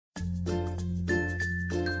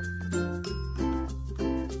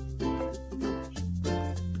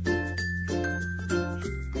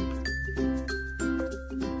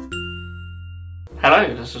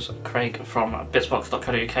Hello, this is Craig from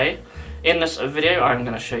bitsbox.co.uk. In this video I'm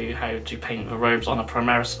going to show you how to paint the robes on a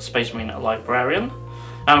Primaris Space Marine Librarian.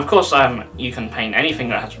 And of course you can paint anything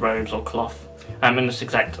that has robes or cloth in this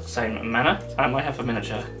exact same manner. I have a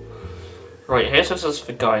miniature right here, so this is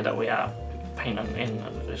the guy that we are painting in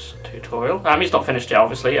this tutorial. He's not finished yet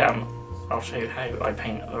obviously, I'll show you how I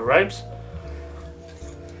paint the robes.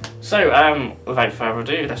 So without further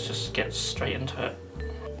ado, let's just get straight into it.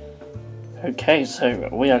 Okay, so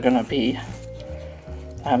we are going to be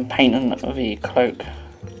painting the cloak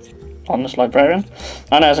on this librarian.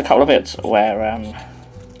 I know there's a couple of bits where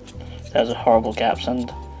there's a horrible gaps, and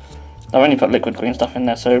I've only put liquid green stuff in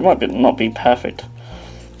there, so it might not be perfect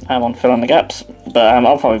on filling the gaps, but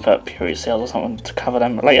I'll probably put purity seals or something to cover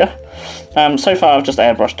them later. So far I've just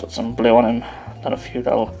airbrushed some blue on him, done a few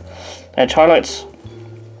little edge highlights,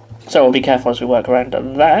 so we'll be careful as we work around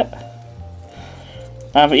that.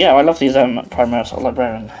 But yeah, I love these Primaris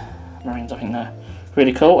Librarian Marines. I think they're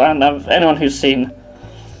really cool, and anyone who's seen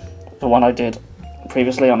the one I did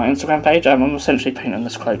previously on my Instagram page, I'm essentially painting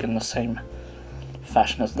this cloak in the same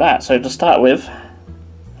fashion as that. So to start with,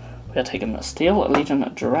 we are taking a Steel Legion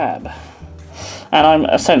Drab, and I'm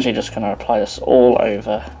essentially just going to apply this all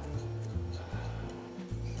over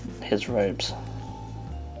his robes.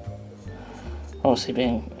 Obviously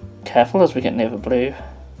being careful as we get near the blue.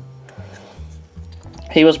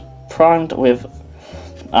 He was primed with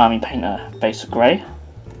Army Painter base grey,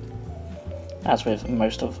 as with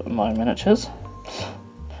most of my miniatures.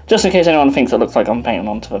 Just in case anyone thinks it looks like I'm painting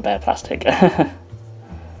onto the bare plastic. It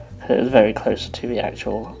is very close to the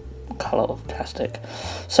actual colour of plastic.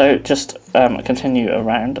 So just continue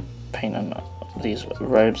around painting these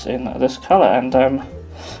robes in this colour, and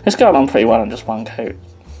it's going on pretty well in just one coat.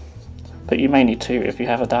 But you may need to if you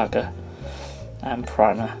have a darker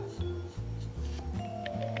primer.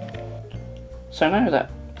 So now that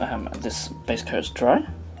this base coat is dry,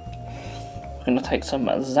 we're going to take some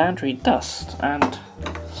Xandri dust, and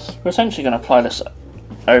we're essentially going to apply this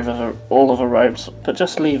over all of the robes, but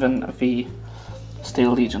just leaving the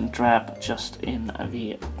Steel Legion Drab just in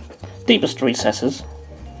the deepest recesses.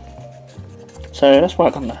 So let's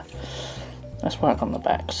work on the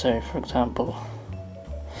back. So for example,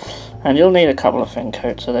 and you'll need a couple of thin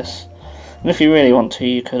coats of this, and if you really want to,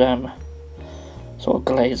 you could sort of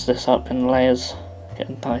glaze this up in layers, get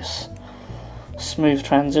a nice smooth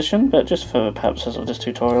transition, but just for the purposes of this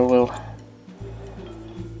tutorial we'll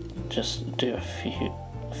just do a few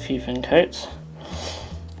thin coats.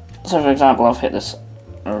 So for example, I've hit this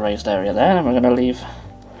raised area there, and we're going to leave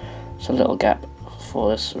just a little gap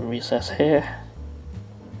for this recess here,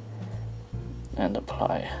 and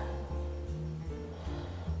apply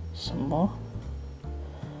some more.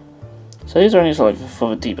 So these are only sort of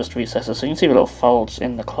for the deepest recesses, so you can see the little folds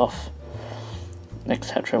in the cloth,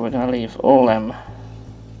 etc. We're going to leave all them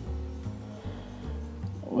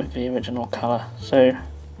with the original colour. So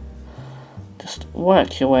just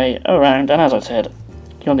work your way around, and as I said,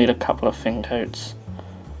 you'll need a couple of thin coats.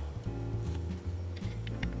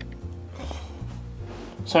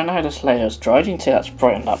 So now this layer is dried, you can see that's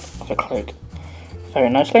brightened up the cloak very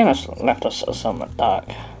nicely, and it's left us some dark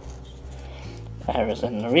areas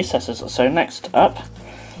in the recesses. So next up,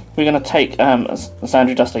 we're going to take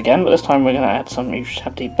Xandri dust again, but this time we're going to add some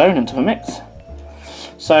Ushabti bone into the mix.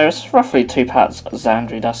 So it's roughly 2 parts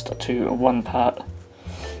Xandri dust to 1 part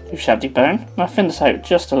Ushabti bone. I thin this out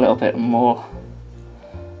just a little bit more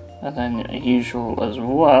than usual as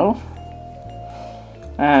well,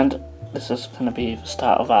 and this is going to be the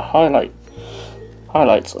start of our highlights.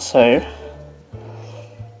 So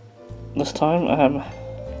this time I'm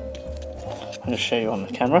going to show you on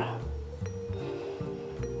the camera.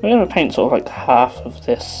 We're going to paint sort of like half of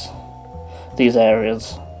these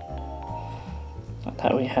areas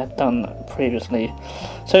that we had done previously.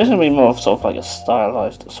 So it's going to be more of sort of like a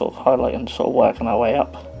stylized sort of highlight and sort of working our way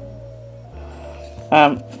up.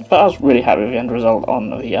 But I was really happy with the end result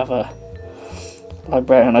on the other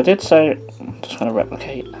librarian I did, so I'm just going to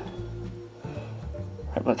replicate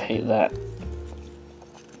that.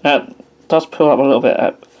 Now it does pull up a little bit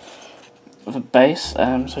at the base,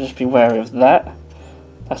 so just be wary of that.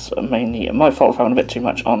 That's mainly my fault for having a bit too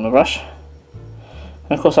much on the brush.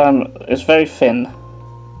 And of course it's very thin,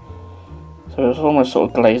 so it's almost sort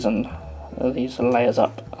of glazing these layers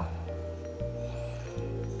up.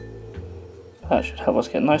 That should help us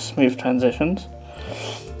get nice smooth transitions.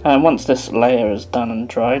 And once this layer is done and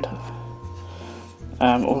dried,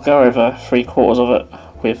 we'll go over 3/4 of it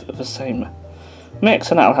with the same mix,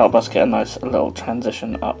 and that'll help us get a nice little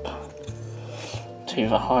transition up to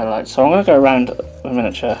the highlights. So I'm going to go around the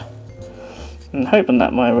miniature and hoping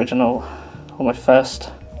that my original or my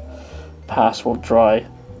first pass will dry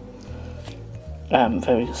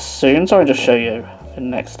very soon, so I'll just show you the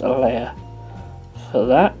next layer for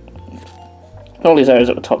that. All these areas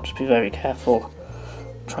at the top, just be very careful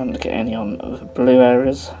trying to get any on the blue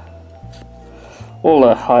areas. All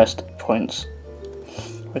the highest points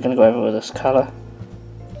we're going to go over with this colour.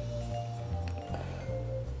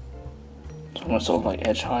 So I'm going to sort of like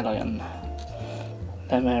edge highlight and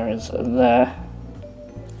them areas there.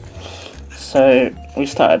 So we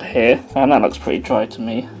started here, and that looks pretty dry to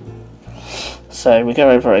me. So we go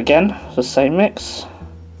over it again, the same mix,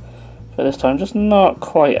 but this time just not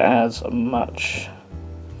quite as much.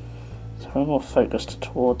 So we're more focused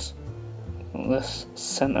towards this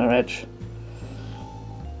centre edge.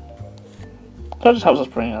 That just helps us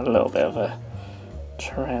bring a little bit of a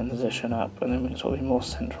transition up, and then we can sort of be more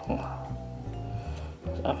central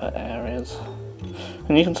to other areas.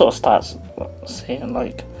 And you can sort of start seeing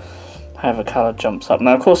like how the colour jumps up.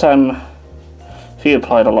 Now of course if you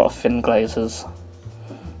applied a lot of thin glazes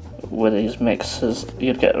with these mixes,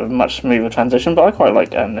 you'd get a much smoother transition, but I quite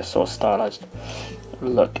like this sort of stylised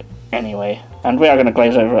look anyway. And we are going to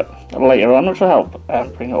glaze over it later on, which will help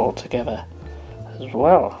bring it all together as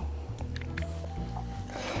well.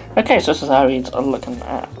 Okay, so this is how he's looking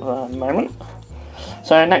at the moment.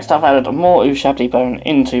 So next I've added more Ushabti bone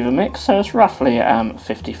into the mix, so it's roughly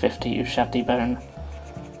 50-50 Ushabti bone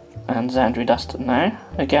and Xandri dust now.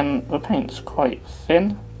 Again, the paint's quite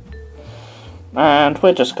thin, and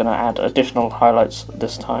we're just going to add additional highlights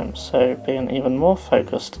this time, so being even more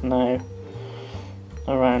focused now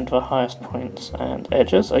around the highest points and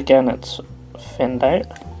edges. Again, it's thinned out,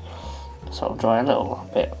 so it'll dry a little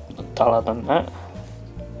bit duller than that.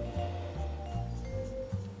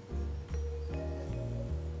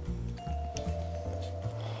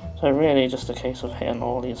 So really just a case of hitting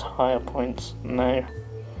all these higher points now.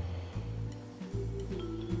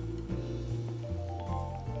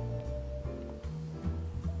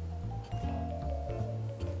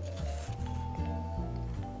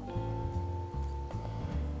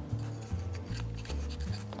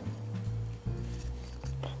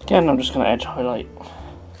 Again, I'm just going to edge highlight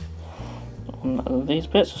on these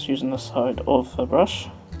bits, just using the side of the brush.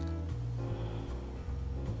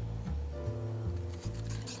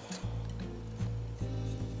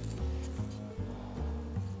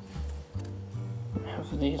 We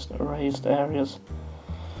have these raised areas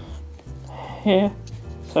here,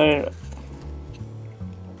 so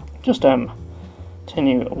just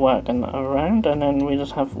continue working around, and then we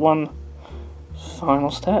just have one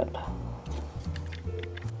final step.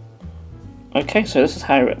 Okay, so this is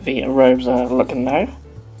how the robes are looking now.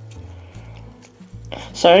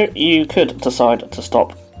 So you could decide to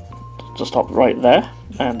stop right there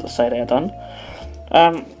and say they're done.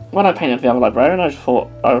 When I painted the other librarian, I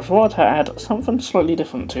thought I wanted to add something slightly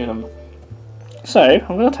different to them. So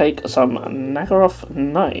I'm going to take some Nagaroth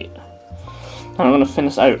Night, and I'm going to thin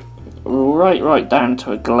this out right down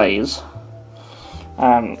to a glaze.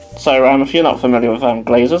 So if you're not familiar with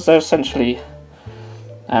glazes, they're essentially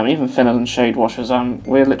even thinner than shade washers.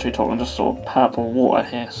 We're literally talking just sort of purple water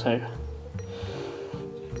here. So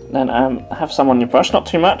then have some on your brush, not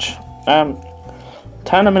too much.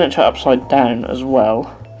 Turn the miniature upside down as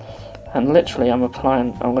well, and literally I'm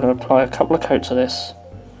going to apply a couple of coats of this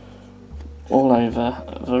all over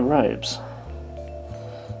the robes,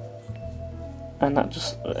 and that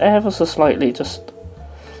just ever so slightly just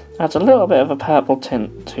adds a little bit of a purple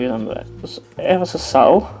tint to them, but it's ever so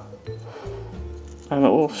subtle. And it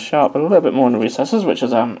will show up a little bit more in the recesses, which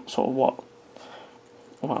is sort of what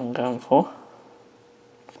I'm going for.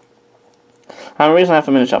 And the reason I have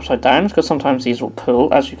the miniature upside down is because sometimes these will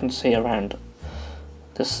pull, as you can see around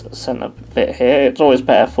this centre bit here. It's always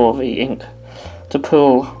better for the ink to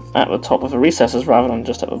pull at the top of the recesses rather than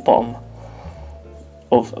just at the bottom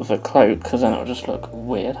of the cloak, because then it will just look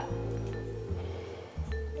weird.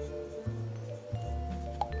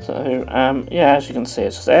 So yeah, as you can see,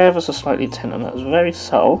 it's just ever so slightly tinted. That's very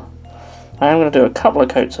subtle. I am going to do a couple of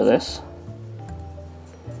coats of this,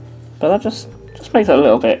 but that just makes it a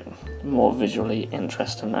little bit more visually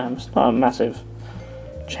interesting. It's not a massive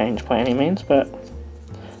change by any means, but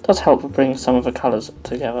it does help bring some of the colours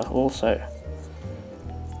together also.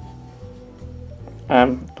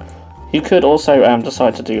 You could also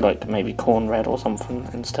decide to do like maybe corn red or something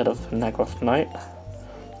instead of Nagaroth Night.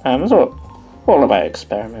 It's all about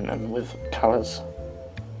experimenting with colours.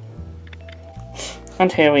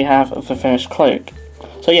 And here we have the finished cloak.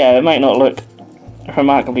 So yeah, it might not look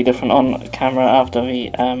remarkably different on camera after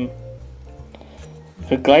the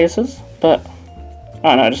glazes, but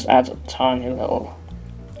I don't know, just adds a tiny little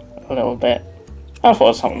bit. I thought it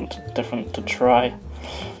was something different to try.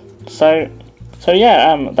 So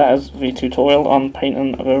yeah, that is the tutorial on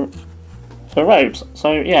painting the robes.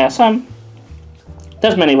 So yeah,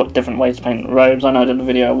 there's many different ways to paint robes. I know I did a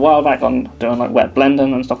video a while back on doing like wet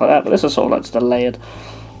blending and stuff like that, but this is sort of like just a layered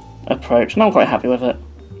approach, and I'm quite happy with it.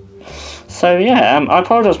 So yeah, I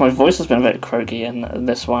apologise, my voice has been a bit croaky in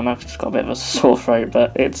this one. I've just got a bit of a sore throat,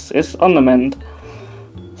 but it's on the mend.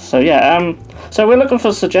 So yeah, so we're looking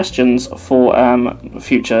for suggestions for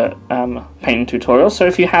future painting tutorials. So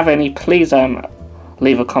if you have any, please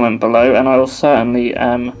leave a comment below, and I will certainly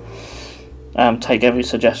take every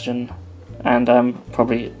suggestion and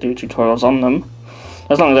probably do tutorials on them,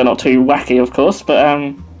 as long as they're not too wacky, of course.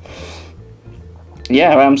 But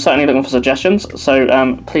yeah, I'm certainly looking for suggestions,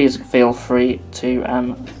 so please feel free to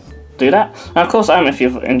do that. Now, of course, if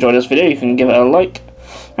you've enjoyed this video, you can give it a like,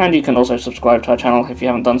 and you can also subscribe to our channel if you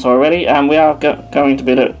haven't done so already. We are going to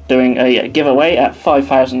be doing a giveaway at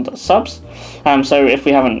 5,000 subs, so if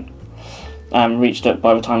we haven't reached it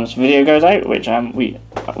by the time this video goes out, which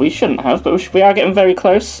we shouldn't have, but we are getting very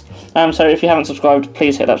close. So if you haven't subscribed,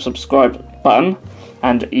 please hit that subscribe button,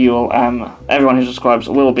 and you will everyone who subscribes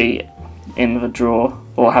will be in the draw,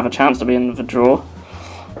 or have a chance to be in the draw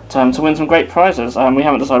to win some great prizes. We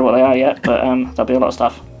haven't decided what they are yet, but there'll be a lot of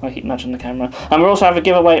stuff. I keep nudging the camera. And we also have a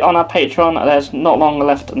giveaway on our Patreon. There's not long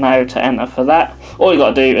left now to enter for that. All you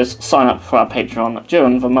got to do is sign up for our Patreon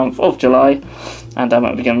during the month of July, and at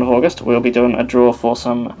the beginning of August we'll be doing a draw for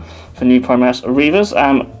new Primaris Reavers,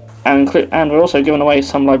 and we're also giving away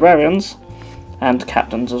some librarians and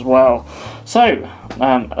captains as well. So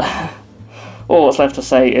all that's left to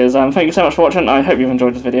say is thank you so much for watching. I hope you've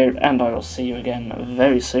enjoyed this video, and I will see you again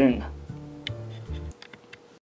very soon.